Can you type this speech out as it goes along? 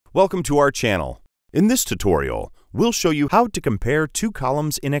Welcome to our channel. In this tutorial, we'll show you how to compare two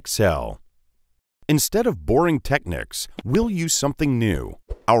columns in Excel. Instead of boring techniques, we'll use something new.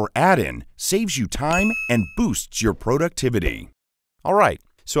 Our add-in saves you time and boosts your productivity. Alright,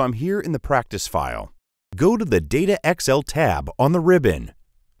 so I'm here in the practice file. Go to the Data Excel tab on the ribbon.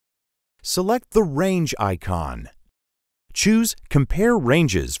 Select the Range icon. Choose Compare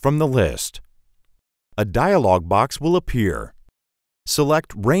Ranges from the list. A dialog box will appear.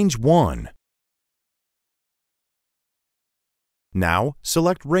 Select Range 1. Now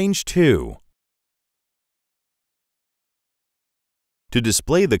select Range 2. To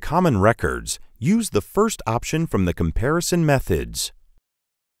display the common records, use the first option from the comparison methods.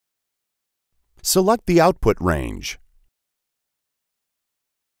 Select the output range.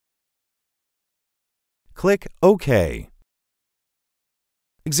 Click OK.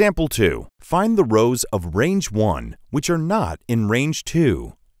 Example 2. Find the rows of Range 1 which are not in Range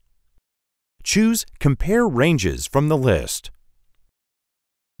 2. Choose Compare Ranges from the list.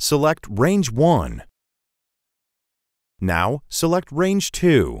 Select Range 1. Now select Range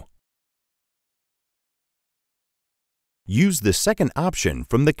 2. Use the second option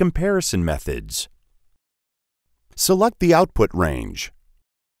from the comparison methods. Select the output range.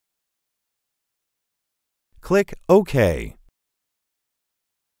 Click OK.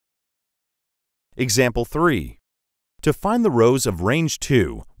 Example 3. To find the rows of Range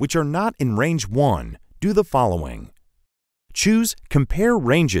 2 which are not in Range 1, do the following. Choose Compare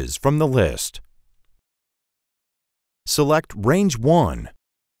Ranges from the list. Select Range 1.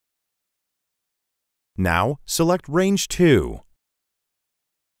 Now select Range 2.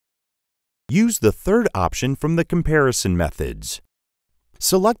 Use the third option from the comparison methods.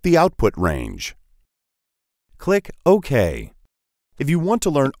 Select the output range. Click OK. If you want to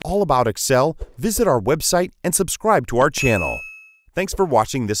learn all about Excel, visit our website and subscribe to our channel. Thanks for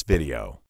watching this video.